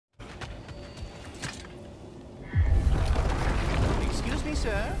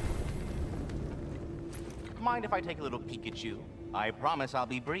sir. Mind if I take a little peek at you? I promise I'll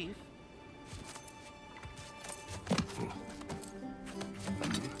be brief.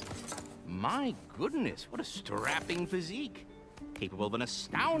 My goodness, what a strapping physique. Capable of an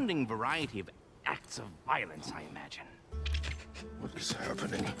astounding variety of acts of violence, I imagine. What is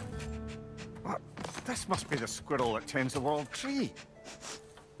happening? What? This must be the squirrel that tends the world tree.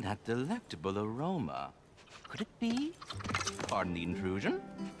 That delectable aroma. Could it be? Pardon the intrusion.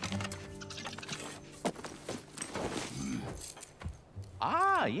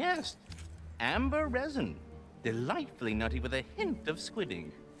 Ah, yes. Amber resin. Delightfully nutty with a hint of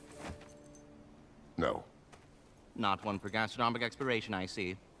squidding. No. Not one for gastronomic exploration, I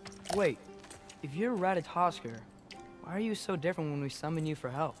see. Wait, if you're Ratatosker, why are you so different when we summon you for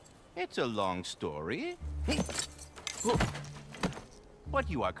help? It's a long story. But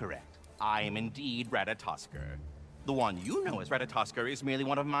you are correct. I am indeed Ratatosker. The one you know as Ratatosker is merely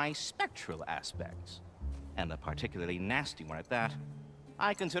one of my spectral aspects. And a particularly nasty one at that.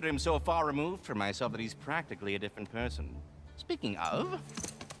 I consider him so far removed from myself that he's practically a different person. Speaking of...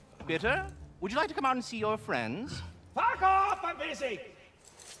 Bitter, would you like to come out and see your friends? Fuck off! I'm busy!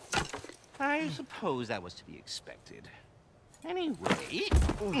 I suppose that was to be expected. Anyway...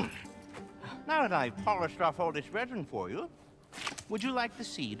 Now that I've polished off all this resin for you, would you like the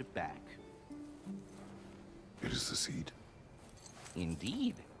seed back? It is the seed.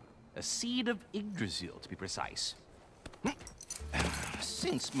 Indeed. A seed of Yggdrasil, to be precise.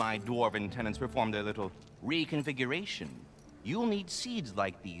 Since my dwarven tenants performed their little reconfiguration, you'll need seeds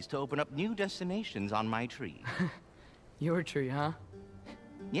like these to open up new destinations on my tree. Your tree, huh?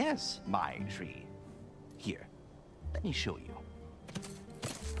 Yes, my tree. Here, let me show you.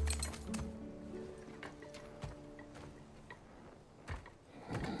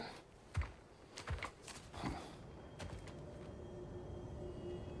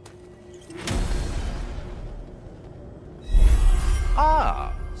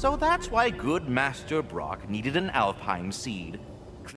 Ah, so that's why good Master Brock needed an Alpine seed.